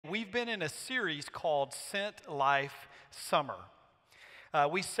we've been in a series called Sent Life Summer.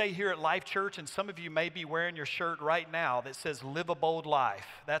 We say here at Life Church, and some of you may be wearing your shirt right now that says, "Live a bold life."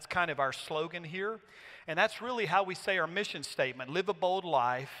 That's kind of our slogan here. And that's really how we say our mission statement, live a bold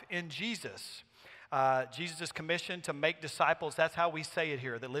life in Jesus. Jesus' commission to make disciples, that's how we say it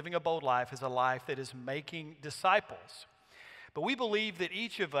here, that living a bold life is a life that is making disciples. But we believe that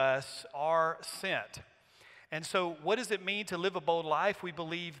each of us are sent. And so what does it mean to live a bold life? We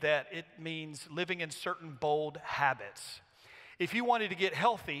believe that it means living in certain bold habits. If you wanted to get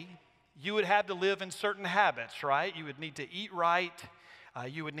healthy, you would have to live in certain habits, right? You would need to eat right.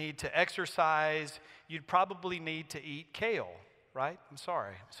 You would need to exercise. You'd probably need to eat kale, right? I'm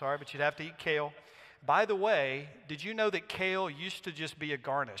sorry, but you'd have to eat kale. By the way, did you know that kale used to just be a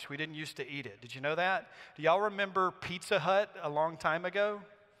garnish? We didn't used to eat it. Did you know that? Do y'all remember Pizza Hut a long time ago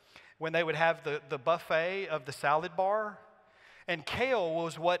when they would have the buffet of the salad bar? And kale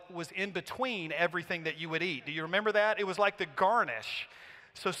was what was in between everything that you would eat. Do you remember that? It was like the garnish.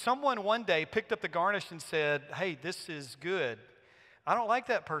 So someone one day picked up the garnish and said, "Hey, this is good." I don't like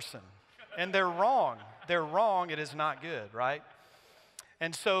that person. And they're wrong. They're wrong. It is not good, right?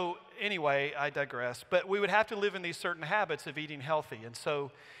 And so, anyway, I digress. But we would have to live in these certain habits of eating healthy. And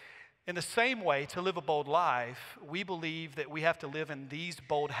so, in the same way, to live a bold life, we believe that we have to live in these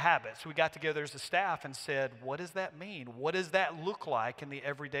bold habits. We got together as a staff and said, what does that mean? What does that look like in the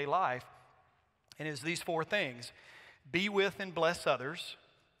everyday life? And it's these four things. Be with and bless others.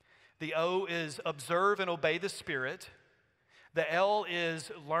 The O is observe and obey the Spirit. The L is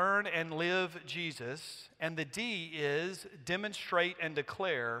learn and live Jesus. And the D is demonstrate and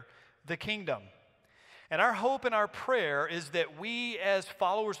declare the kingdom. And our hope and our prayer is that we as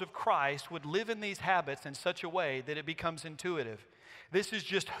followers of Christ would live in these habits in such a way that it becomes intuitive. This is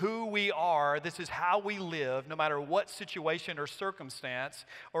just who we are. This is how we live, no matter what situation or circumstance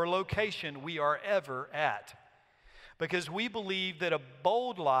or location we are ever at. Because we believe that a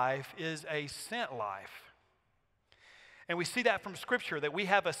bold life is a sent life. And we see that from Scripture, that we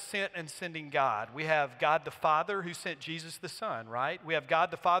have a sent and sending God. We have God the Father who sent Jesus the Son, right? We have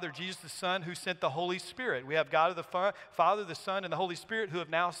God the Father, Jesus the Son, who sent the Holy Spirit. We have God the Father, the Son, and the Holy Spirit who have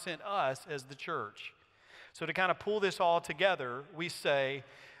now sent us as the church. So to kind of pull this all together, we say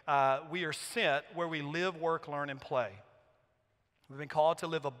we are sent where we live, work, learn, and play. We've been called to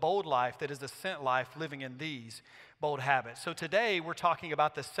live a bold life that is a sent life, living in these bold habits. So today we're talking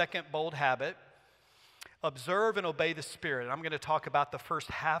about the second bold habit, observe and obey the Spirit. I'm going to talk about the first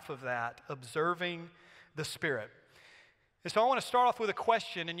half of that, observing the Spirit. And so I want to start off with a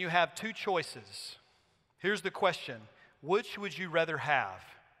question, and you have two choices. Here's the question. Which would you rather have?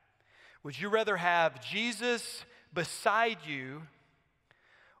 Would you rather have Jesus beside you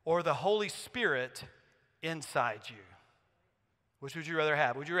or the Holy Spirit inside you? Which would you rather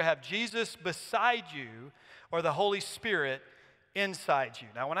have? Would you rather have Jesus beside you or the Holy Spirit inside you?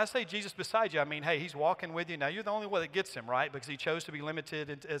 Now, when I say Jesus beside you, I mean, hey, he's walking with you. Now, you're the only one that gets him, right? Because he chose to be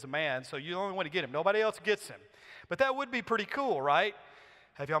limited as a man, so you're the only one to get him. Nobody else gets him. But that would be pretty cool, right?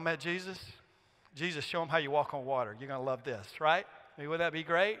 Have y'all met Jesus? Jesus, show him how you walk on water. You're going to love this, right? I mean, wouldn't that be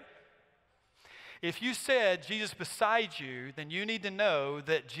great? If you said Jesus beside you, then you need to know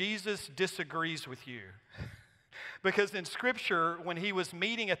that Jesus disagrees with you. Because in Scripture, when he was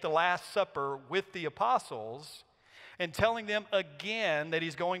meeting at the Last Supper with the apostles, and telling them again that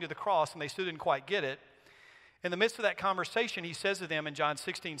he's going to the cross, and they still didn't quite get it. In the midst of that conversation, he says to them in John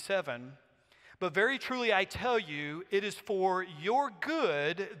 16:7, "But very truly I tell you, it is for your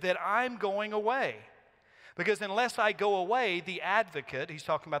good that I'm going away. Because unless I go away, the advocate," he's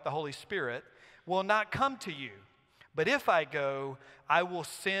talking about the Holy Spirit, "will not come to you. But if I go, I will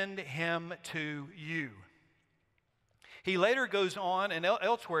send him to you." He later goes on and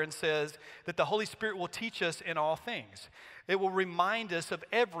elsewhere and says that the Holy Spirit will teach us in all things. It will remind us of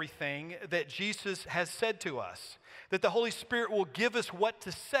everything that Jesus has said to us. That the Holy Spirit will give us what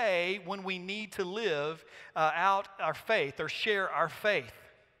to say when we need to live out our faith or share our faith.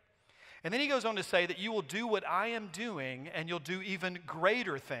 And then he goes on to say that you will do what I am doing and you'll do even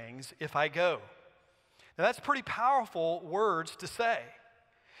greater things if I go. Now that's pretty powerful words to say.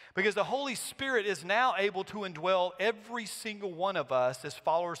 Because the Holy Spirit is now able to indwell every single one of us as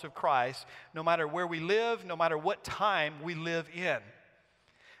followers of Christ, no matter where we live, no matter what time we live in.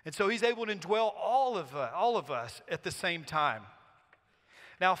 And so he's able to indwell all of us at the same time.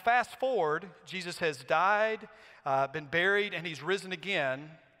 Now fast forward, Jesus has died, been buried, and he's risen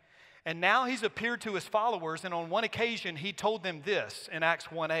again. And now he's appeared to his followers, and on one occasion he told them this in Acts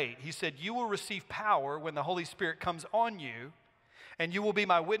 1:8. He said, "You will receive power when the Holy Spirit comes on you, And you will be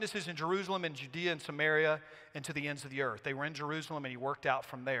my witnesses in Jerusalem and Judea and Samaria and to the ends of the earth. They were in Jerusalem, and he worked out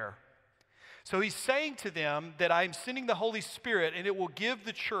from there. So he's saying to them that I am sending the Holy Spirit, and it will give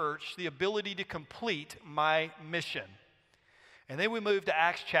the church the ability to complete my mission. And then we move to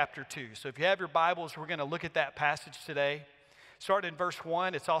Acts chapter 2. So if you have your Bibles, we're going to look at that passage today. Start in verse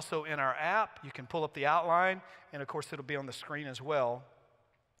 1. It's also in our app. You can pull up the outline, and of course it'll be on the screen as well.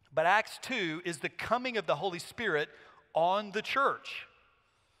 But Acts 2 is the coming of the Holy Spirit on the church.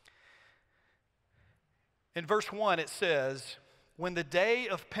 In verse 1 it says, when the day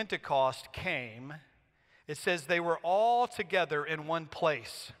of Pentecost came, it says they were all together in one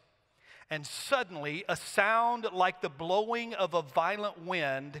place. And suddenly a sound like the blowing of a violent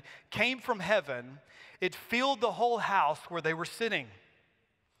wind came from heaven. It filled the whole house where they were sitting.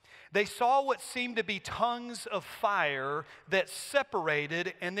 They saw what seemed to be tongues of fire that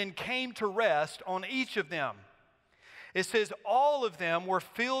separated and then came to rest on each of them. It says all of them were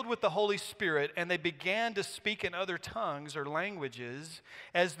filled with the Holy Spirit, and they began to speak in other tongues or languages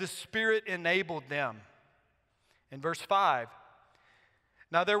as the Spirit enabled them. In verse 5,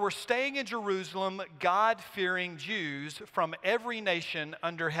 now there were staying in Jerusalem God-fearing Jews from every nation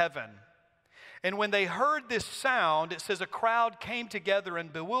under heaven. And when they heard this sound, it says a crowd came together in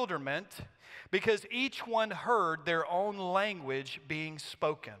bewilderment because each one heard their own language being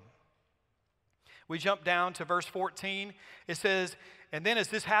spoken. We jump down to verse 14. It says, and then as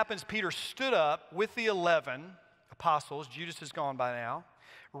this happens, Peter stood up with the 11 apostles, Judas is gone by now,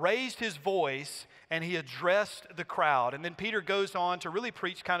 raised his voice, and he addressed the crowd. And then Peter goes on to really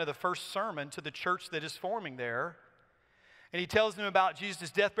preach kind of the first sermon to the church that is forming there. And he tells them about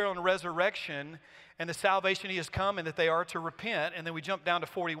Jesus' death, burial, and resurrection and the salvation he has come and that they are to repent. And then we jump down to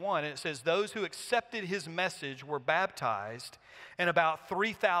 41, and it says, those who accepted his message were baptized, and about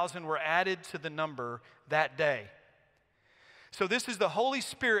 3,000 were added to the number that day. So this is the Holy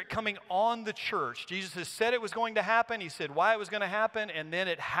Spirit coming on the church. Jesus has said it was going to happen. He said why it was going to happen, and then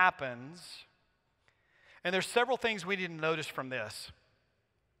it happens. And there's several things we need to notice from this.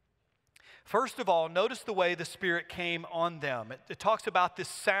 First of all, notice the way the Spirit came on them. It talks about the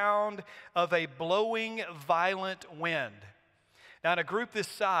sound of a blowing violent wind. Now, in a group this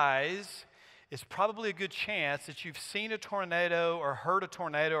size, it's probably a good chance that you've seen a tornado or heard a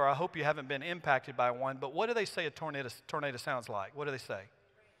tornado, or I hope you haven't been impacted by one. But what do they say a tornado sounds like? What do they say?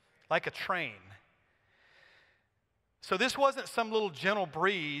 Like a train. So this wasn't some little gentle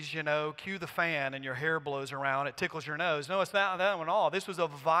breeze, you know, cue the fan and your hair blows around, it tickles your nose. No, it's not that one at all. This was a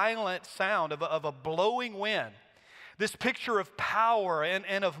violent sound of a blowing wind. This picture of power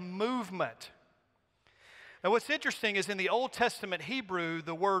and of movement. Now what's interesting is in the Old Testament Hebrew,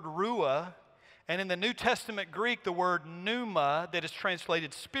 the word ruah, and in the New Testament Greek, the word pneuma, that is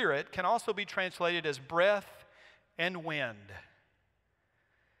translated spirit, can also be translated as breath and wind.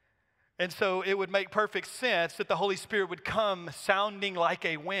 And so it would make perfect sense that the Holy Spirit would come sounding like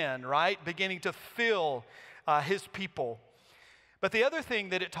a wind, right? Beginning to fill his people. But the other thing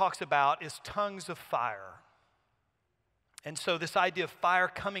that it talks about is tongues of fire. And so this idea of fire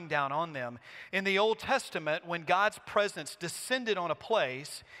coming down on them. In the Old Testament, when God's presence descended on a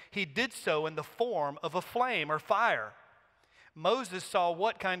place, he did so in the form of a flame or fire. Moses saw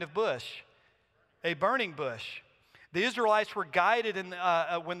what kind of bush? A burning bush. The Israelites were guided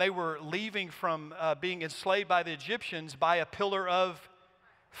when they were leaving from being enslaved by the Egyptians by a pillar of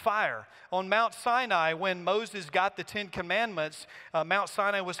fire. On Mount Sinai, when Moses got the 10 Commandments, Mount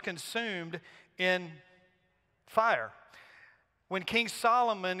Sinai was consumed in fire. When King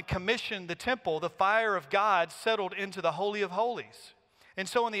Solomon commissioned the temple, the fire of God settled into the Holy of Holies. And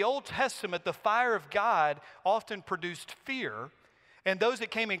so in the Old Testament, the fire of God often produced fear, and those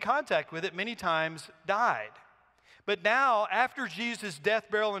that came in contact with it many times died. But now, after Jesus' death,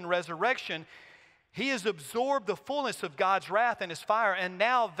 burial, and resurrection, he has absorbed the fullness of God's wrath and his fire, and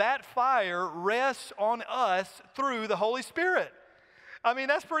now that fire rests on us through the Holy Spirit. I mean,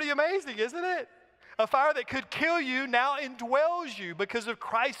 that's pretty amazing, isn't it? A fire that could kill you now indwells you because of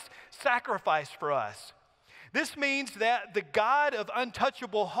Christ's sacrifice for us. This means that the God of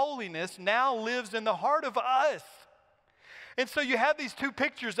untouchable holiness now lives in the heart of us. And so you have these two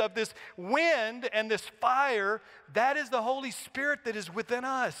pictures of this wind and this fire. That is the Holy Spirit that is within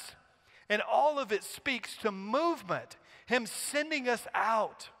us. And all of it speaks to movement, him sending us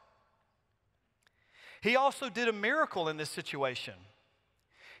out. He also did a miracle in this situation.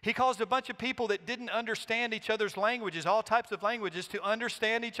 He caused a bunch of people that didn't understand each other's languages, all types of languages, to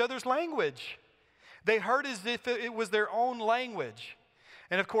understand each other's language. They heard as if it was their own language.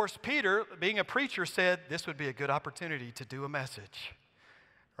 And of course, Peter, being a preacher, said this would be a good opportunity to do a message,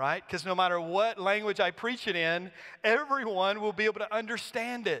 right? Because no matter what language I preach it in, everyone will be able to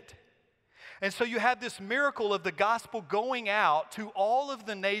understand it. And so you have this miracle of the gospel going out to all of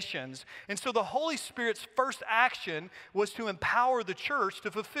the nations. And so the Holy Spirit's first action was to empower the church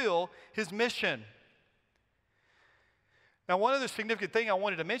to fulfill his mission. Now, one other significant thing I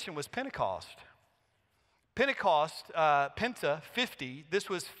wanted to mention was Pentecost. Pentecost, Penta, 50, this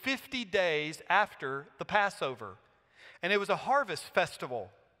was 50 days after the Passover. And it was a harvest festival.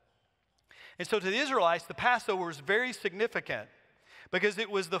 And so to the Israelites, the Passover was very significant, because it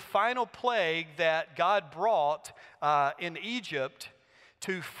was the final plague that God brought in Egypt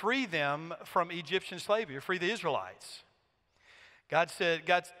to free them from Egyptian slavery, or free the Israelites. God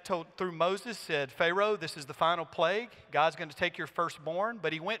told through Moses, said, Pharaoh, this is the final plague. God's going to take your firstborn.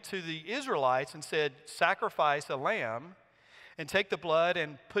 But he went to the Israelites and said, sacrifice a lamb and take the blood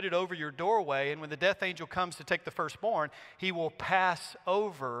and put it over your doorway. And when the death angel comes to take the firstborn, he will pass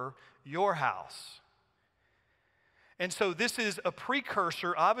over your house. And so this is a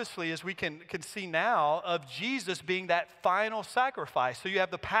precursor, obviously, as we can see now, of Jesus being that final sacrifice. So you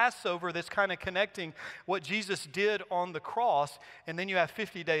have the Passover that's kind of connecting what Jesus did on the cross, and then you have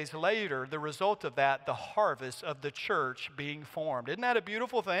 50 days later, the result of that, the harvest of the church being formed. Isn't that a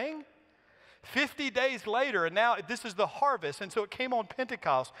beautiful thing? 50 days later, and now this is the harvest, and so it came on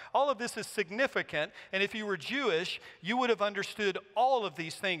Pentecost. All of this is significant, and if you were Jewish, you would have understood all of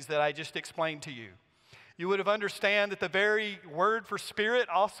these things that I just explained to you. You would have understood that the very word for spirit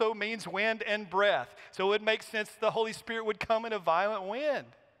also means wind and breath. So it would make sense the Holy Spirit would come in a violent wind.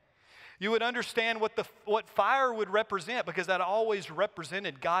 You would understand what fire would represent, because that always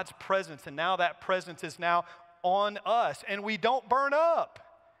represented God's presence, and now that presence is now on us, and we don't burn up.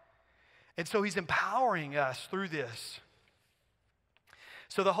 And so he's empowering us through this.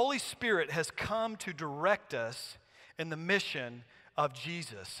 So the Holy Spirit has come to direct us in the mission of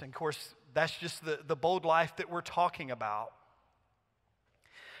Jesus. And of course, that's just the bold life that we're talking about.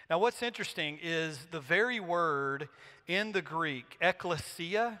 Now, what's interesting is the very word in the Greek,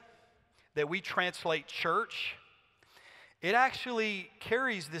 ekklesia, that we translate church, it actually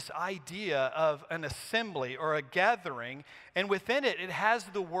carries this idea of an assembly or a gathering, and within it, it has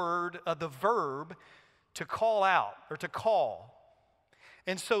the word, the verb, to call out or to call.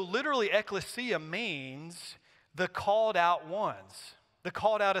 And so literally, ekklesia means the called out ones. The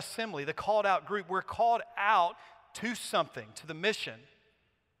called out assembly, the called out group. We're called out to something, to the mission.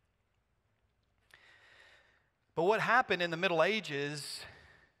 But what happened in the Middle Ages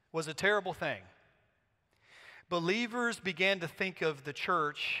was a terrible thing. Believers began to think of the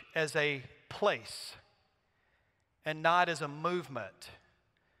church as a place and not as a movement,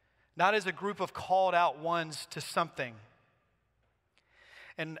 not as a group of called out ones to something.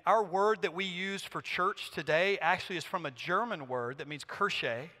 And our word that we use for church today actually is from a German word that means Kirche.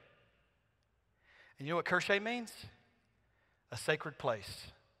 And you know what Kirche means? A sacred place.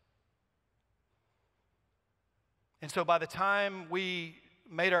 And so by the time we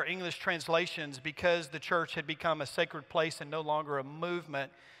made our English translations, because the church had become a sacred place and no longer a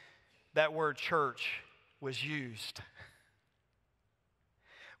movement, that word church was used.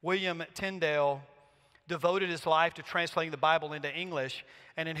 William Tyndale devoted his life to translating the Bible into English,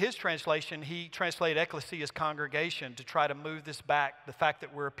 and in his translation, he translated ecclesia as congregation to try to move this back, the fact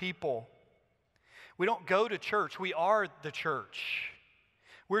that we're a people. We don't go to church, we are the church.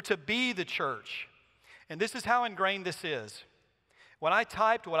 We're to be the church. And this is how ingrained this is. When I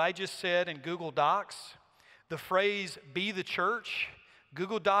typed what I just said in Google Docs, the phrase be the church,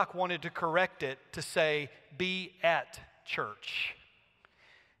 Google Doc wanted to correct it to say be at church.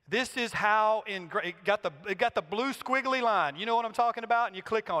 This is how it got the blue squiggly line. You know what I'm talking about? And you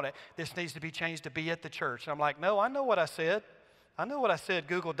click on it. This needs to be changed to be at the church. And I'm like, no, I know what I said. I know what I said,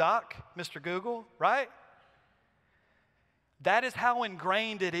 Google Doc, Mr. Google, right? That is how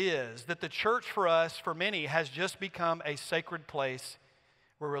ingrained it is that the church for us, for many, has just become a sacred place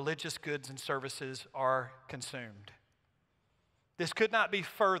where religious goods and services are consumed. This could not be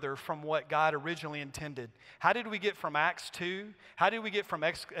further from what God originally intended. How did we get from Acts 2? How did we get from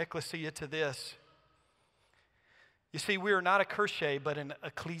ecclesia to this? You see, we are not a Kirche, but an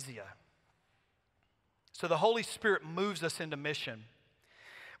ecclesia. So the Holy Spirit moves us into mission.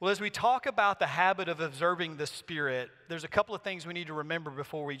 Well, as we talk about the habit of observing the Spirit, there's a couple of things we need to remember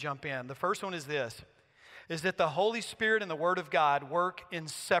before we jump in. The first one is this, is that the Holy Spirit and the Word of God work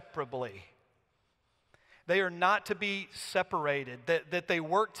inseparably. They are not to be separated, that they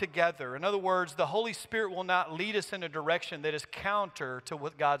work together. In other words, the Holy Spirit will not lead us in a direction that is counter to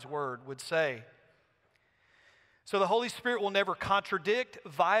what God's Word would say. So the Holy Spirit will never contradict,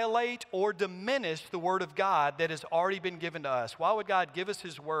 violate, or diminish the Word of God that has already been given to us. Why would God give us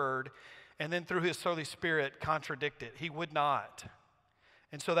His Word and then through His Holy Spirit contradict it? He would not.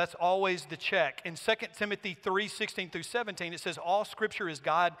 And so that's always the check. In 2 Timothy 3:16 through 17, it says, all Scripture is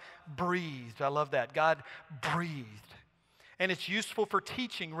God-breathed. I love that. God-breathed. And it's useful for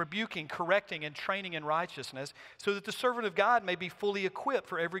teaching, rebuking, correcting, and training in righteousness, so that the servant of God may be fully equipped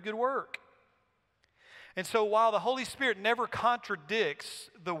for every good work. And so while the Holy Spirit never contradicts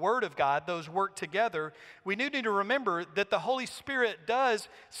the Word of God, those work together, we do need to remember that the Holy Spirit does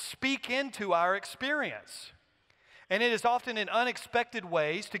speak into our experience. And it is often in unexpected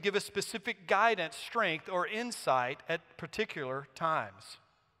ways to give us specific guidance, strength, or insight at particular times.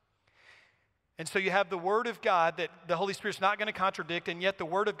 And so you have the Word of God that the Holy Spirit's not going to contradict, and yet the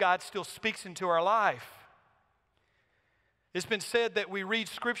Word of God still speaks into our life. It's been said that we read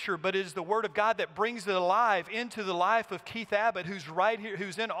Scripture, but it is the Word of God that brings it alive into the life of Keith Abbott, who's right here,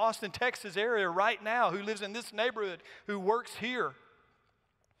 who's in Austin, Texas area right now, who lives in this neighborhood, who works here.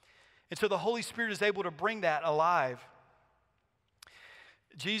 And so the Holy Spirit is able to bring that alive.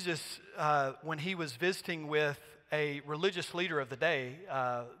 Jesus, when he was visiting with a religious leader of the day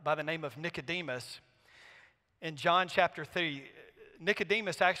by the name of Nicodemus, in John chapter 3,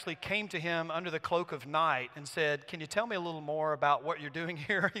 Nicodemus actually came to him under the cloak of night and said, can you tell me a little more about what you're doing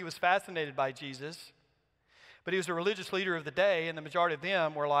here? He was fascinated by Jesus, but he was a religious leader of the day, and the majority of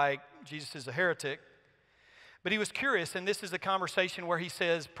them were like, Jesus is a heretic. But he was curious, and this is a conversation where he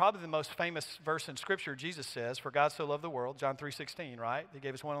says, probably the most famous verse in Scripture, Jesus says, for God so loved the world, John 3:16, right? He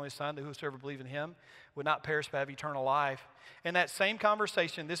gave his one only Son, that whosoever believes in him would not perish but have eternal life. In that same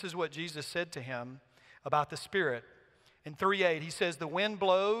conversation, this is what Jesus said to him about the Spirit. In 3:8, he says, the wind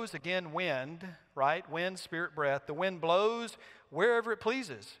blows, again, wind, right? Wind, spirit, breath. The wind blows wherever it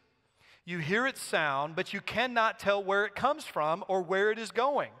pleases. You hear its sound, but you cannot tell where it comes from or where it is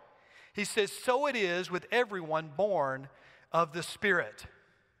going. He says, so it is with everyone born of the Spirit.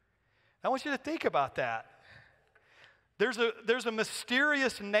 I want you to think about that. There's a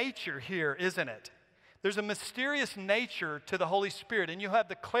mysterious nature here, isn't it? There's a mysterious nature to the Holy Spirit, and you have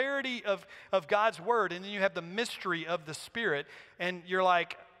the clarity of God's Word, and then you have the mystery of the Spirit, and you're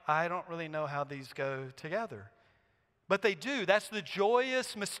like, I don't really know how these go together. But they do. That's the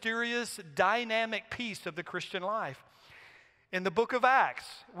joyous, mysterious, dynamic piece of the Christian life. In the book of Acts,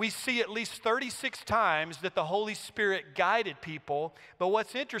 we see at least 36 times that the Holy Spirit guided people, but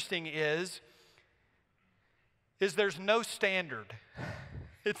what's interesting is there's no standard.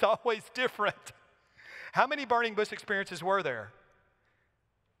 It's always different. How many burning bush experiences were there?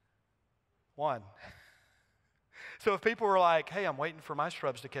 One. So if people were like, hey, I'm waiting for my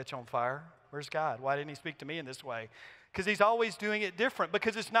shrubs to catch on fire, where's God? Why didn't he speak to me in this way? Because he's always doing it different,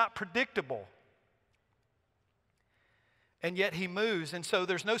 because it's not predictable. And yet he moves, and so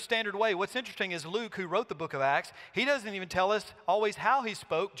there's no standard way. What's interesting is Luke, who wrote the book of Acts, he doesn't even tell us always how he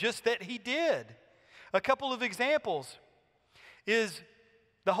spoke, just that he did. A couple of examples is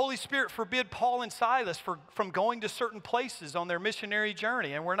the Holy Spirit forbid Paul and Silas from going to certain places on their missionary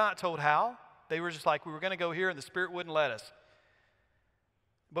journey, and we're not told how. They were just like, we were going to go here, and the Spirit wouldn't let us.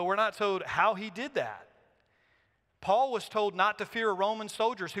 But we're not told how he did that. Paul was told not to fear Roman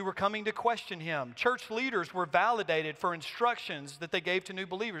soldiers who were coming to question him. Church leaders were validated for instructions that they gave to new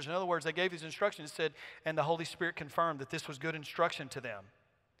believers. In other words, they gave these instructions, said, and the Holy Spirit confirmed that this was good instruction to them.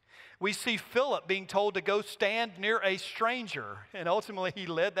 We see Philip being told to go stand near a stranger, and ultimately he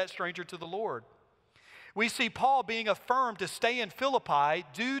led that stranger to the Lord. We see Paul being affirmed to stay in Philippi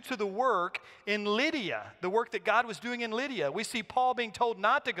due to the work in Lydia, the work that God was doing in Lydia. We see Paul being told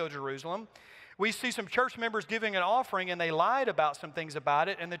not to go to Jerusalem. We see some church members giving an offering, and they lied about some things about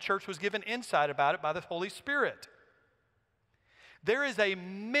it, and the church was given insight about it by the Holy Spirit. There is a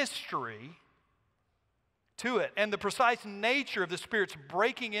mystery to it, and the precise nature of the Spirit's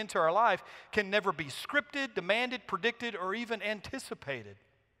breaking into our life can never be scripted, demanded, predicted, or even anticipated.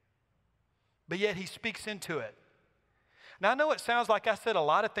 But yet he speaks into it. Now I know it sounds like I said a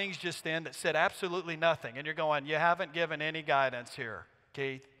lot of things just then that said absolutely nothing, and you're going, you haven't given any guidance here,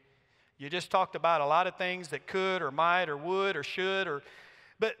 Keith. You just talked about a lot of things that could or might or would or should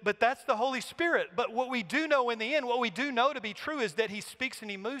but that's the Holy Spirit. But what we do know in the end, what we do know to be true is that he speaks and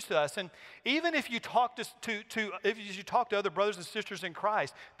he moves to us. And even if you talk to other brothers and sisters in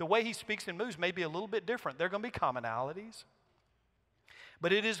Christ, the way he speaks and moves may be a little bit different. There are going to be commonalities.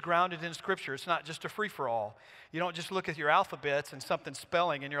 But it is grounded in Scripture. It's not just a free-for-all. You don't just look at your alphabets and something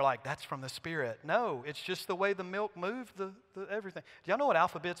spelling and you're like, that's from the Spirit. No, it's just the way the milk moved, the everything. Do y'all know what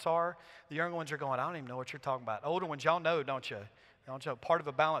alphabets are? The younger ones are going, I don't even know what you're talking about. Older ones, y'all know, don't you? Part of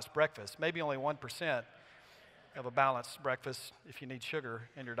a balanced breakfast, maybe only 1%. of a balanced breakfast if you need sugar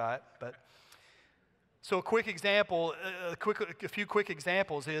in your diet. But so a quick example, a few quick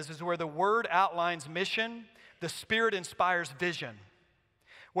examples is where the Word outlines mission, the Spirit inspires vision.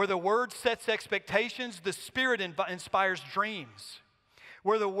 Where the Word sets expectations, the Spirit inspires dreams.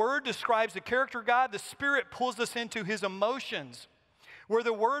 Where the Word describes the character of God, the Spirit pulls us into His emotions. Where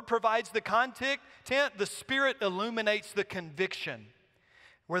the Word provides the content, the Spirit illuminates the conviction.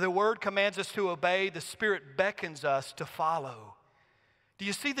 Where the Word commands us to obey, the Spirit beckons us to follow. Do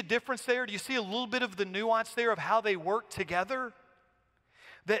you see the difference there? Do you see a little bit of the nuance there of how they work together?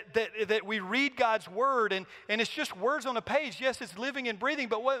 That we read God's Word and it's just words on a page. Yes, it's living and breathing,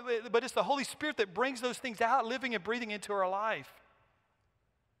 but it's the Holy Spirit that brings those things out, living and breathing into our life.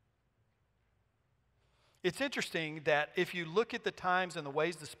 It's interesting that if you look at the times and the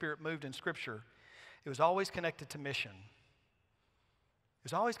ways the Spirit moved in Scripture, it was always connected to mission. It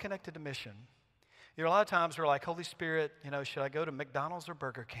was always connected to mission. You know, a lot of times we're like, Holy Spirit, should I go to McDonald's or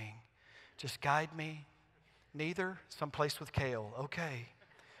Burger King? Just guide me. Neither? Someplace with kale. Okay.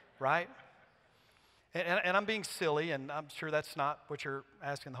 Right? And I'm being silly, and I'm sure that's not what you're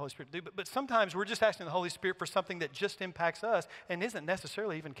asking the Holy Spirit to do, but sometimes we're just asking the Holy Spirit for something that just impacts us and isn't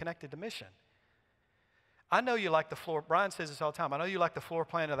necessarily even connected to mission. I know you like the floor, Brian says this all the time, I know you like the floor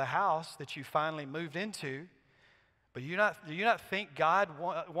plan of the house that you finally moved into, but do you not think God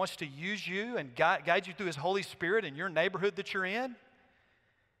wants to use you and guide you through His Holy Spirit in your neighborhood that you're in?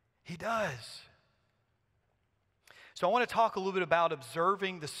 He does. So I want to talk a little bit about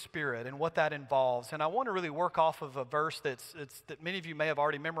observing the Spirit and what that involves. And I want to really work off of a verse that many of you may have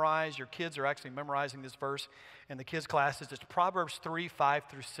already memorized. Your kids are actually memorizing this verse in the kids' classes. It's Proverbs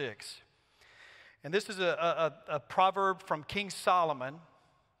 3:5-6. And this is a proverb from King Solomon.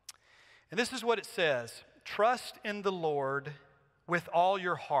 And this is what it says: trust in the Lord with all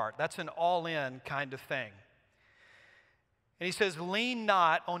your heart. That's an all-in kind of thing. And he says, lean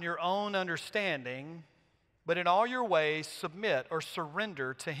not on your own understanding, but in all your ways submit or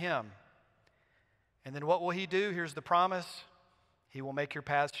surrender to Him. And then what will He do? Here's the promise: He will make your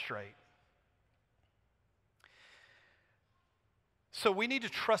paths straight. So we need to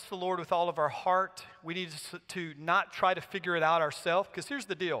trust the Lord with all of our heart. We need to not try to figure it out ourselves, because here's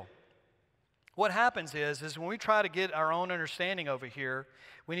the deal. What happens is when we try to get our own understanding over here,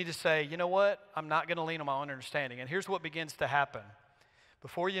 we need to say, you know what? I'm not going to lean on my own understanding. And here's what begins to happen.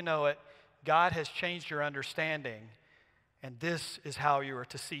 Before you know it, God has changed your understanding, and this is how you are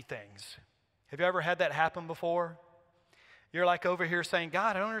to see things. Have you ever had that happen before? You're like over here saying,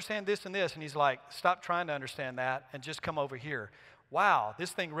 God, I don't understand this and this. And He's like, stop trying to understand that and just come over here. Wow,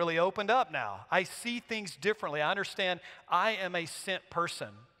 this thing really opened up now. I see things differently. I understand I am a sent person.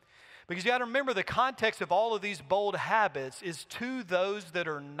 Because you got to remember, the context of all of these bold habits is to those that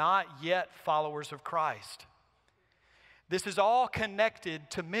are not yet followers of Christ. This is all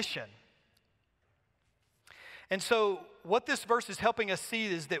connected to mission. And so what this verse is helping us see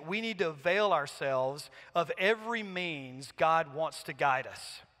is that we need to avail ourselves of every means God wants to guide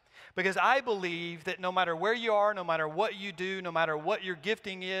us. Because I believe that no matter where you are, no matter what you do, no matter what your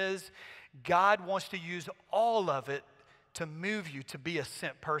gifting is, God wants to use all of it to move you to be a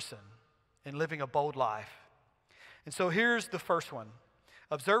sent person and living a bold life. And so here's the first one.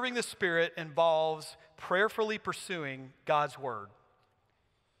 Observing the Spirit involves prayerfully pursuing God's Word.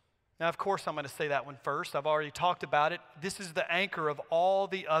 Now, of course, I'm going to say that one first. I've already talked about it. This is the anchor of all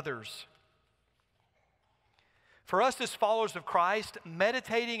the others. For us as followers of Christ,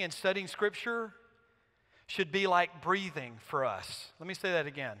 meditating and studying Scripture should be like breathing for us. Let me say that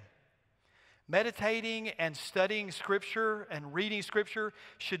again. Meditating and studying Scripture and reading Scripture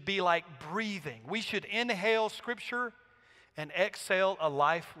should be like breathing. We should inhale Scripture and exhale a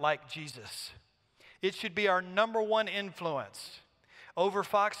life like Jesus. It should be our number one influence. Over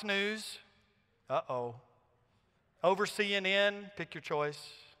Fox News, over CNN, pick your choice.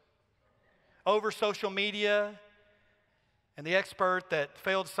 Over social media, and the expert that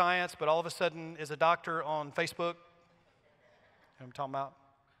failed science but all of a sudden is a doctor on Facebook. You know what I'm talking about?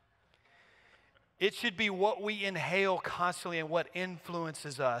 It should be what we inhale constantly and what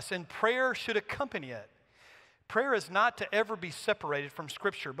influences us. And prayer should accompany it. Prayer is not to ever be separated from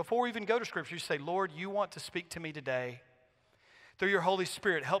Scripture. Before we even go to Scripture, you say, Lord, you want to speak to me today. Through your Holy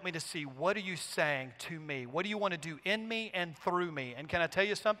Spirit, help me to see, what are you saying to me? What do you want to do in me and through me? And can I tell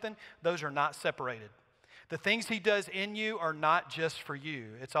you something? Those are not separated. The things He does in you are not just for you.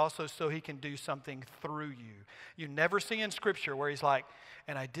 It's also so He can do something through you. You never see in Scripture where He's like,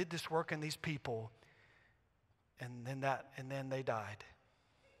 and I did this work in these people, and then they died.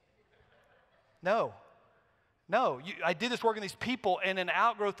 No. I did this work in these people, and an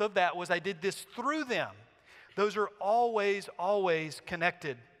outgrowth of that was I did this through them. Those are always, always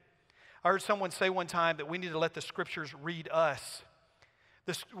connected. I heard someone say one time that we need to let the Scriptures read us.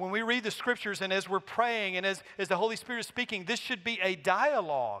 When we read the Scriptures and as we're praying and as the Holy Spirit is speaking, this should be a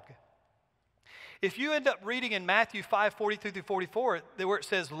dialogue. If you end up reading in Matthew 5:43-44, where it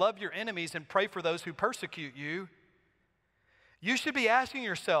says, love your enemies and pray for those who persecute you, you should be asking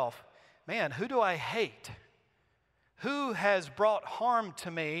yourself, man, who do I hate? Who has brought harm to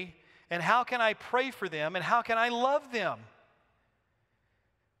me? And how can I pray for them? And how can I love them?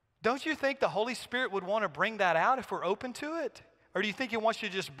 Don't you think the Holy Spirit would want to bring that out if we're open to it? Or do you think He wants you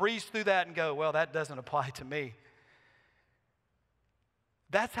to just breeze through that and go, well, that doesn't apply to me?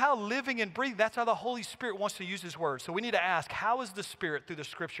 That's how living and breathing, that's how the Holy Spirit wants to use His Word. So we need to ask, how is the Spirit through the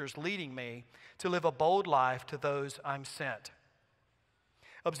Scriptures leading me to live a bold life to those I'm sent?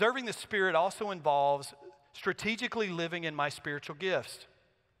 Observing the Spirit also involves strategically living in my spiritual gifts.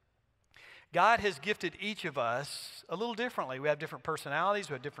 God has gifted each of us a little differently. We have different personalities,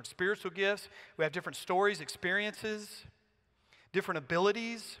 we have different spiritual gifts, we have different stories, experiences, different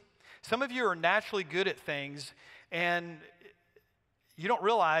abilities. Some of you are naturally good at things, and you don't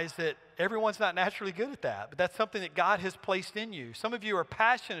realize that everyone's not naturally good at that, but that's something that God has placed in you. Some of you are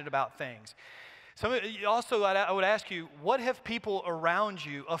passionate about things. Some of you also, I would ask you, what have people around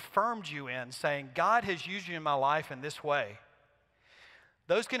you affirmed you in, saying, God has used you in my life in this way?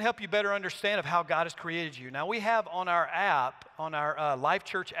 Those can help you better understand of how God has created you. Now, we have on our app, on our Life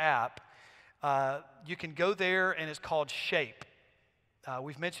Church app, you can go there and it's called Shape.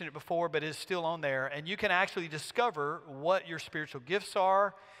 We've mentioned it before, but it's still on there. And you can actually discover what your spiritual gifts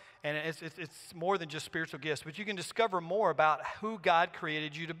are. And it's more than just spiritual gifts, but you can discover more about who God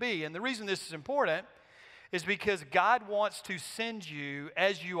created you to be. And the reason this is important is because God wants to send you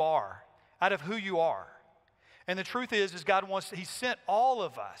as you are, out of who you are. And the truth is God He sent all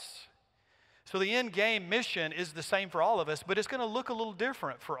of us. So the end game mission is the same for all of us, but it's going to look a little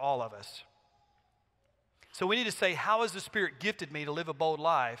different for all of us. So we need to say, how has the Spirit gifted me to live a bold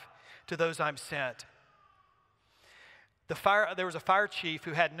life to those I'm sent? There was a fire chief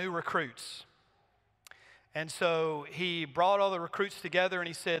who had new recruits. And so he brought all the recruits together and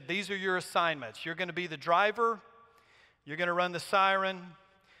he said, these are your assignments. You're going to be the driver. You're going to run the siren.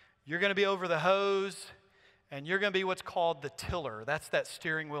 You're going to be over the hose. And you're going to be what's called the tiller. That's that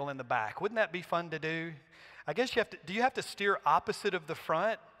steering wheel in the back. Wouldn't that be fun to do? I guess do you have to steer opposite of the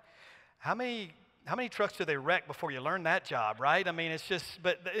front? How many trucks do they wreck before you learn that job, right? I mean, it's just,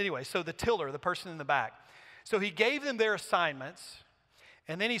 but anyway, so the tiller, the person in the back. So he gave them their assignments,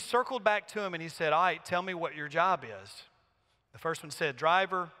 and then he circled back to them and he said, all right, tell me what your job is. The first one said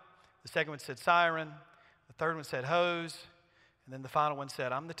driver, the second one said siren, the third one said hose, and then the final one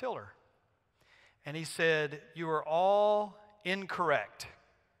said, I'm the tiller. And he said, you are all incorrect.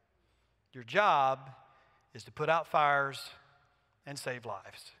 Your job is to put out fires and save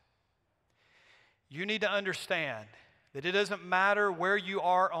lives. You need to understand that it doesn't matter where you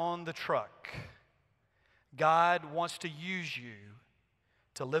are on the truck. God wants to use you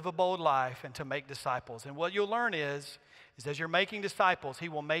to live a bold life and to make disciples. And what you'll learn is as you're making disciples, He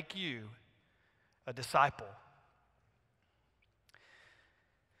will make you a disciple.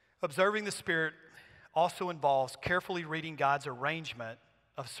 Observing the Spirit also involves carefully reading God's arrangement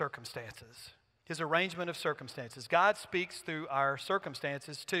of circumstances. His arrangement of circumstances. God speaks through our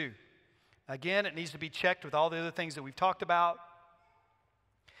circumstances too. Again, it needs to be checked with all the other things that we've talked about.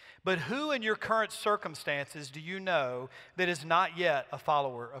 But who in your current circumstances do you know that is not yet a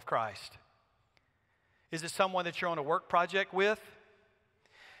follower of Christ? Is it someone that you're on a work project with?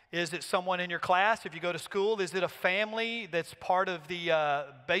 Is it someone in your class if you go to school? Is it a family that's part of the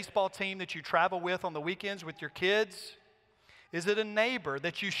baseball team that you travel with on the weekends with your kids? Is it a neighbor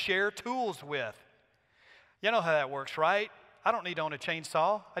that you share tools with? You know how that works, right? I don't need to own a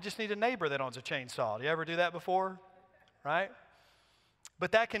chainsaw. I just need a neighbor that owns a chainsaw. Do you ever do that before? Right?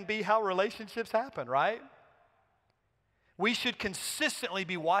 But that can be how relationships happen, right? We should consistently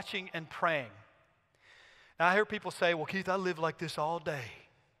be watching and praying. Now, I hear people say, well, Keith, I live like this all day.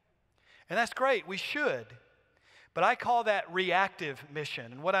 And that's great. We should. But I call that reactive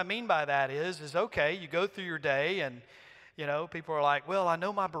mission. And what I mean by that is okay, you go through your day and, you know, people are like, well, I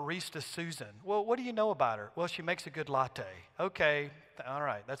know my barista, Susan. Well, what do you know about her? Well, she makes a good latte. Okay, all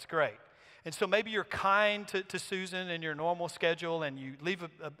right, that's great. And so maybe you're kind to Susan in your normal schedule and you leave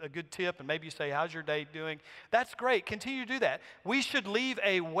a good tip and maybe you say, how's your day doing? That's great. Continue to do that. We should leave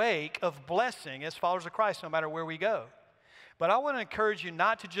a wake of blessing as followers of Christ no matter where we go. But I want to encourage you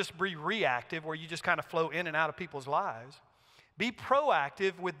not to just be reactive where you just kind of flow in and out of people's lives. Be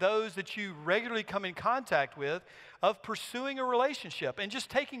proactive with those that you regularly come in contact with of pursuing a relationship and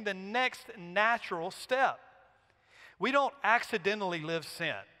just taking the next natural step. We don't accidentally live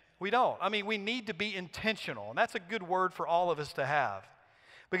sent. We don't. I mean, we need to be intentional, and that's a good word for all of us to have.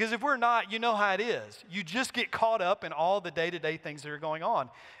 Because if we're not, you know how it is. You just get caught up in all the day-to-day things that are going on.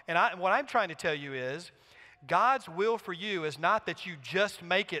 And what I'm trying to tell you is, God's will for you is not that you just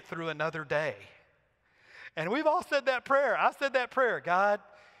make it through another day. And we've all said that prayer. I said that prayer. God,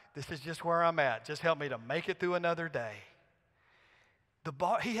 this is just where I'm at. Just help me to make it through another day.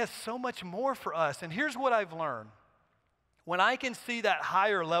 He has so much more for us. And here's what I've learned. When I can see that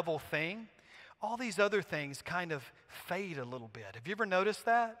higher level thing, all these other things kind of fade a little bit. Have you ever noticed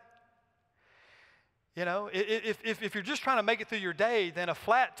that? You know, if you're just trying to make it through your day, then a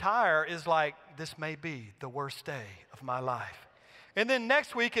flat tire is like, this may be the worst day of my life. And then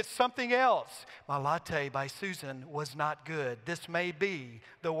next week, it's something else. My latte by Susan was not good. This may be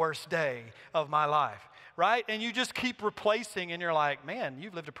the worst day of my life, right? And you just keep replacing, and you're like, man,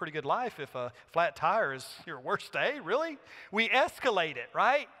 you've lived a pretty good life if a flat tire is your worst day, really? We escalate it,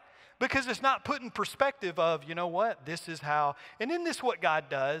 right? Because it's not put in perspective of, you know what, this is how, and isn't this what God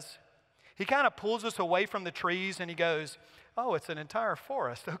does? He kind of pulls us away from the trees and he goes, oh, it's an entire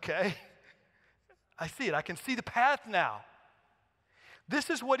forest, okay. I see it, I can see the path now. This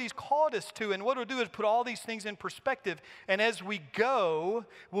is what he's called us to, and what we'll do is put all these things in perspective, and as we go,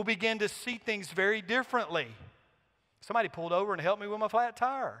 we'll begin to see things very differently. Somebody pulled over and helped me with my flat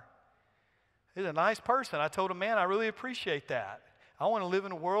tire. He's a nice person. I told him, man, I really appreciate that. I want to live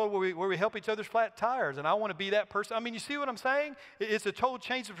in a world where we help each other's flat tires, and I want to be that person. I mean, you see what I'm saying? It's a total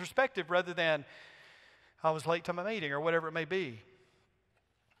change of perspective rather than I was late to my meeting or whatever it may be.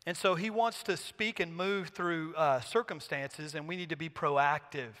 And so he wants to speak and move through circumstances, and we need to be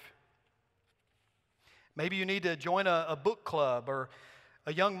proactive. Maybe you need to join a book club or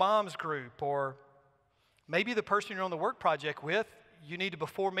a young mom's group, or maybe the person you're on the work project with, you need to,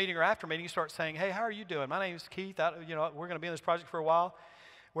 before meeting or after meeting, you start saying, hey, how are you doing? My name is Keith. We're going to be in this project for a while.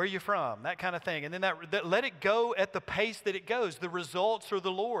 Where are you from? That kind of thing. And then that let it go at the pace that it goes. The results are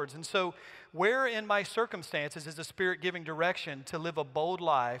the Lord's. And so where in my circumstances is the Spirit giving direction to live a bold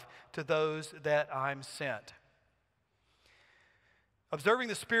life to those that I'm sent? Observing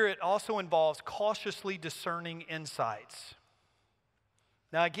the Spirit also involves cautiously discerning insights.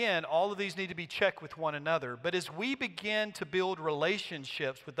 Now again, all of these need to be checked with one another. But as we begin to build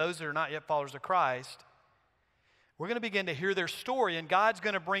relationships with those that are not yet followers of Christ, we're going to begin to hear their story, and God's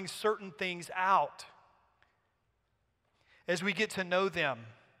going to bring certain things out as we get to know them.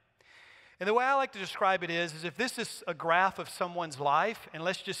 And the way I like to describe it is if this is a graph of someone's life, and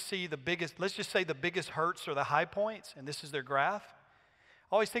let's just say the biggest hurts or the high points, and this is their graph,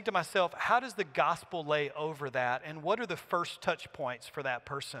 I always think to myself, how does the gospel lay over that, and what are the first touch points for that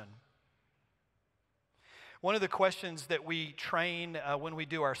person? One of the questions that we train when we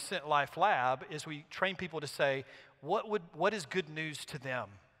do our Sent Life Lab is we train people to say, what is good news to them?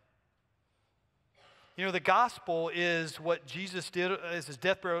 You know, the gospel is what Jesus did as his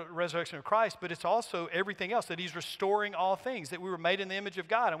death, burial, resurrection of Christ, but it's also everything else, that he's restoring all things, that we were made in the image of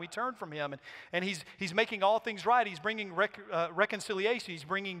God, and we turn from him, and he's making all things right. He's bringing reconciliation. He's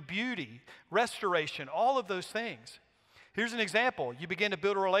bringing beauty, restoration, all of those things. Here's an example. You begin to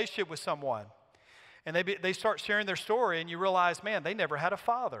build a relationship with someone, and they start sharing their story, and you realize, man, they never had a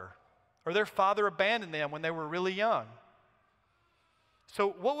father, or their father abandoned them when they were really young.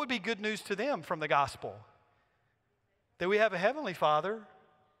 So what would be good news to them from the gospel? That we have a heavenly Father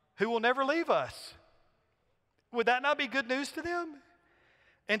who will never leave us. Would that not be good news to them?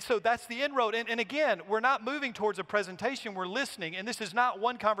 And so that's the inroad. And again, we're not moving towards a presentation, we're listening. And this is not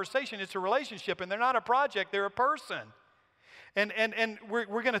one conversation, it's a relationship. And they're not a project, they're a person. And we're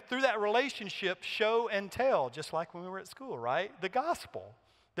going to, through that relationship, show and tell, just like when we were at school, right? The gospel.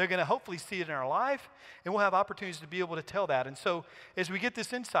 They're going to hopefully see it in our life, and we'll have opportunities to be able to tell that. And so as we get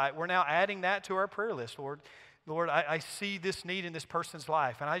this insight, we're now adding that to our prayer list. Lord, I see this need in this person's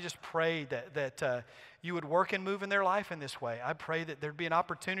life, and I just pray that you would work and move in their life in this way. I pray that there'd be an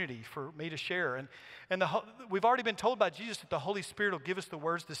opportunity for me to share. And we've already been told by Jesus that the Holy Spirit will give us the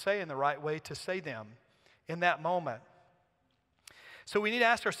words to say in the right way to say them in that moment. So we need to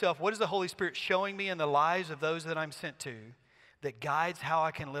ask ourselves, what is the Holy Spirit showing me in the lives of those that I'm sent to that guides how I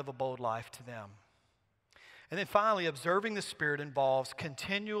can live a bold life to them? And then finally, observing the Spirit involves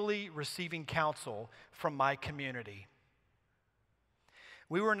continually receiving counsel from my community.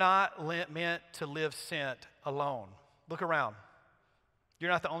 We were not meant to live sent alone. Look around.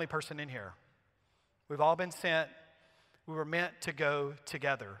 You're not the only person in here. We've all been sent. We were meant to go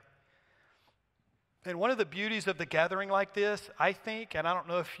together. And one of the beauties of the gathering like this, I think, and I don't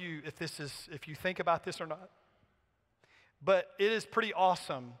know if you think about this or not, but it is pretty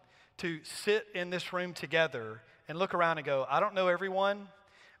awesome to sit in this room together and look around and go, I don't know everyone,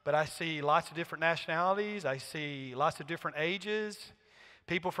 but I see lots of different nationalities. I see lots of different ages,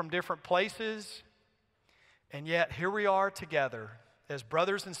 people from different places. And yet here we are together as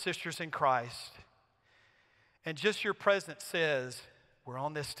brothers and sisters in Christ. And just your presence says, we're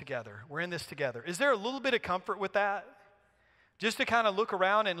on this together. We're in this together. Is there a little bit of comfort with that? Just to kind of look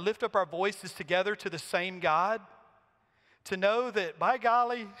around and lift up our voices together to the same God? To know that, by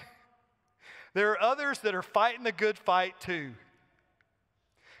golly, there are others that are fighting the good fight too.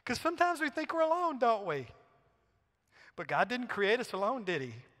 Because sometimes we think we're alone, don't we? But God didn't create us alone, did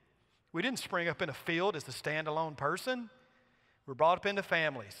He? We didn't spring up in a field as a standalone person. We're brought up into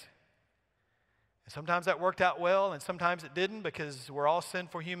families. And sometimes that worked out well, and sometimes it didn't because we're all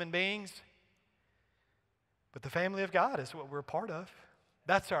sinful human beings. But the family of God is what we're a part of.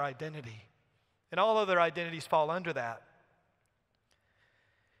 That's our identity. And all other identities fall under that.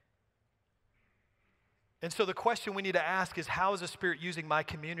 And so the question we need to ask is, how is the Spirit using my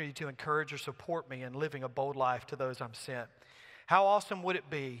community to encourage or support me in living a bold life to those I'm sent? How awesome would it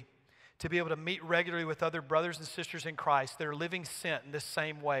be to be able to meet regularly with other brothers and sisters in Christ that are living sent in this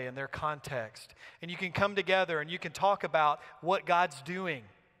same way in their context? And you can come together and you can talk about what God's doing.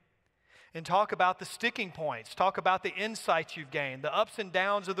 And talk about the sticking points. Talk about the insights you've gained, the ups and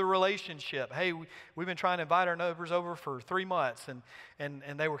downs of the relationship. Hey, we've been trying to invite our neighbors over for 3 months, and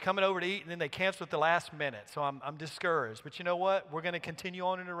they were coming over to eat, and then they canceled at the last minute. So I'm discouraged. But you know what? We're going to continue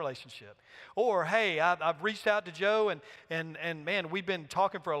on in a relationship. Or, hey, I've reached out to Joe, and man, we've been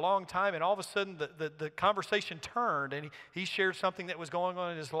talking for a long time, and all of a sudden the conversation turned, and he shared something that was going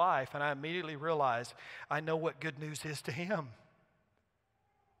on in his life, and I immediately realized I know what good news is to him.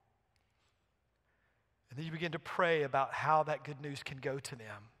 And then you begin to pray about how that good news can go to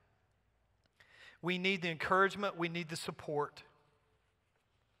them. We need the encouragement. We need the support.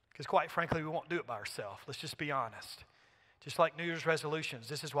 Because quite frankly, we won't do it by ourselves. Let's just be honest. Just like New Year's resolutions,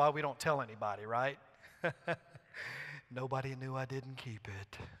 this is why we don't tell anybody, right? Nobody knew I didn't keep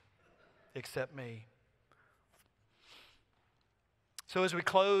it, except me. So as we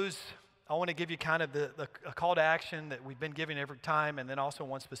close, I want to give you kind of a call to action that we've been giving every time, and then also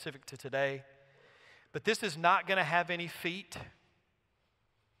one specific to today. But this is not going to have any feet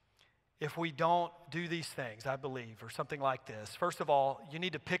if we don't do these things, I believe, or something like this. First of all, you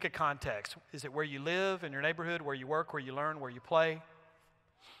need to pick a context. Is it where you live, in your neighborhood, where you work, where you learn, where you play?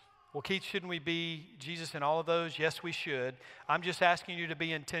 Well, Keith, shouldn't we be Jesus in all of those? Yes, we should. I'm just asking you to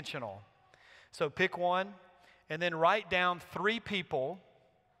be intentional. So pick one, and then write down 3 people,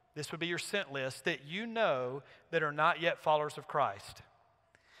 this would be your sent list, that you know that are not yet followers of Christ.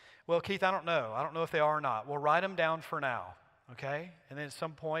 Well, Keith, I don't know. I don't know if they are or not. Well, write them down for now, okay? And then at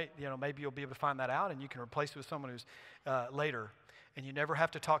some point, maybe you'll be able to find that out, and you can replace it with someone who's later, and you never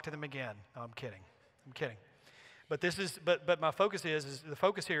have to talk to them again. No, I'm kidding. But my focus is the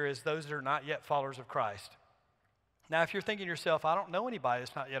focus here is those that are not yet followers of Christ. Now, if you're thinking to yourself, I don't know anybody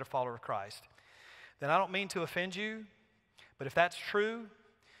that's not yet a follower of Christ, then I don't mean to offend you, but if that's true,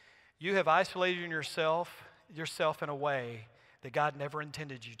 you have isolated yourself in a way that God never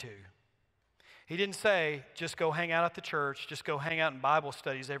intended you to. He didn't say, just go hang out at the church, just go hang out in Bible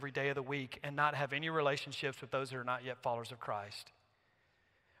studies every day of the week and not have any relationships with those that are not yet followers of Christ.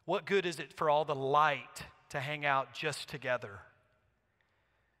 What good is it for all the light to hang out just together?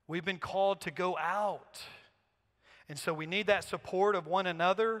 We've been called to go out. And so we need that support of one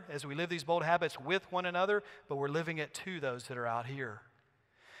another as we live these bold habits with one another, but we're living it to those that are out here.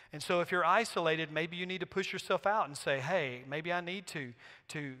 And so if you're isolated, maybe you need to push yourself out and say, hey, maybe I need to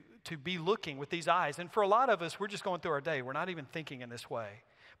be looking with these eyes. And for a lot of us, we're just going through our day. We're not even thinking in this way.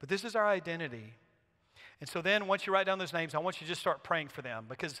 But this is our identity. And so then once you write down those names, I want you to just start praying for them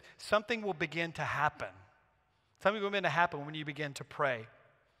because something will begin to happen. Something will begin to happen when you begin to pray.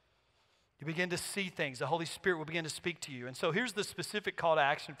 You begin to see things. The Holy Spirit will begin to speak to you. And so here's the specific call to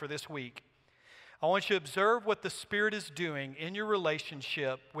action for this week. I want you to observe what the Spirit is doing in your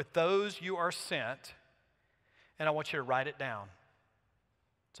relationship with those you are sent, and I want you to write it down.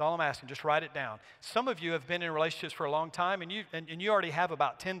 That's all I'm asking. Just write it down. Some of you have been in relationships for a long time, and you already have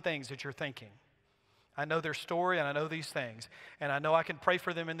about 10 things that you're thinking. I know their story, and I know these things, and I know I can pray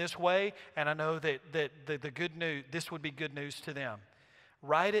for them in this way, and I know that the good news, this would be good news to them.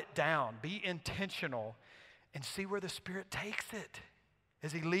 Write it down. Be intentional, and see where the Spirit takes it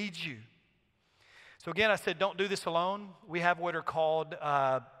as He leads you. So again, I said don't do this alone. We have what are called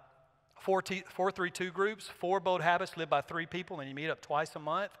 432 groups, 4 bold habits lived by 3 people, and you meet up twice a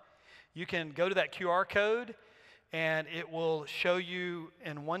month. You can go to that QR code, and it will show you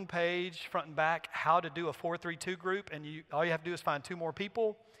in one page, front and back, how to do a 432 group, and all you have to do is find 2 more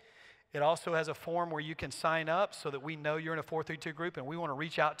people, It also has a form where you can sign up so that we know you're in a 432 group, and we want to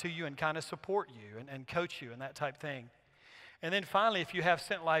reach out to you and kind of support you and coach you and that type thing. And then finally, if you have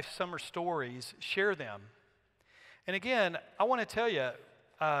Sent Life summer stories, share them. And again, I want to tell you,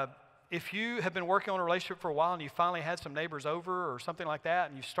 if you have been working on a relationship for a while and you finally had some neighbors over or something like that,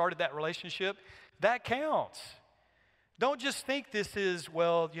 and you started that relationship, that counts. Don't just think this is,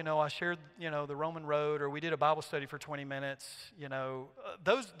 well, I shared, the Roman road, or we did a Bible study for 20 minutes.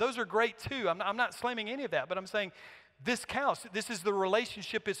 Those are great too. I'm not slamming any of that, but I'm saying this counts. This is the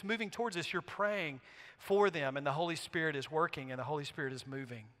relationship it's moving towards us. You're praying for them, and the Holy Spirit is working, and the Holy Spirit is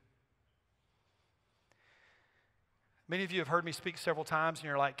moving. Many of you have heard me speak several times, and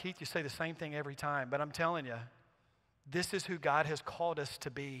you're like, Keith, you say the same thing every time. But I'm telling you, this is who God has called us to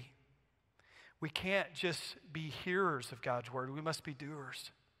be. We can't just be hearers of God's word. We must be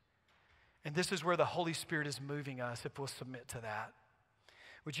doers. And this is where the Holy Spirit is moving us if we'll submit to that.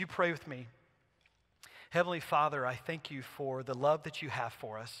 Would you pray with me? Heavenly Father, I thank you for the love that you have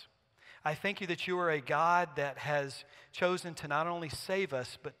for us. I thank you that you are a God that has chosen to not only save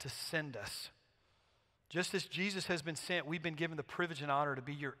us, but to send us. Just as Jesus has been sent, we've been given the privilege and honor to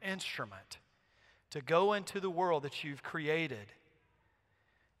be your instrument, to go into the world that you've created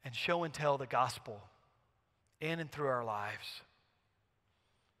and show and tell the gospel in and through our lives.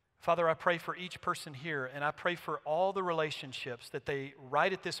 Father, I pray for each person here, and I pray for all the relationships that they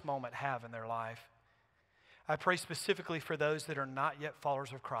right at this moment have in their life. I pray specifically for those that are not yet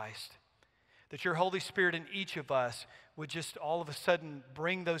followers of Christ, that your Holy Spirit in each of us would just all of a sudden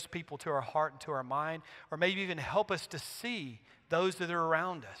bring those people to our heart and to our mind, or maybe even help us to see those that are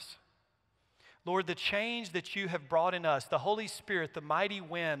around us. Lord, the change that you have brought in us, the Holy Spirit, the mighty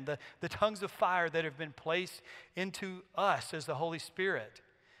wind, the tongues of fire that have been placed into us as the Holy Spirit,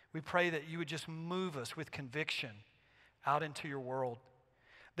 we pray that you would just move us with conviction out into your world.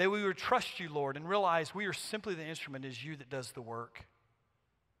 That we would trust you, Lord, and realize we are simply the instrument. It is you that does the work.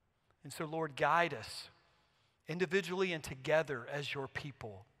 And so, Lord, guide us individually and together as your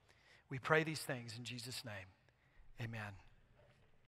people. We pray these things in Jesus' name. Amen.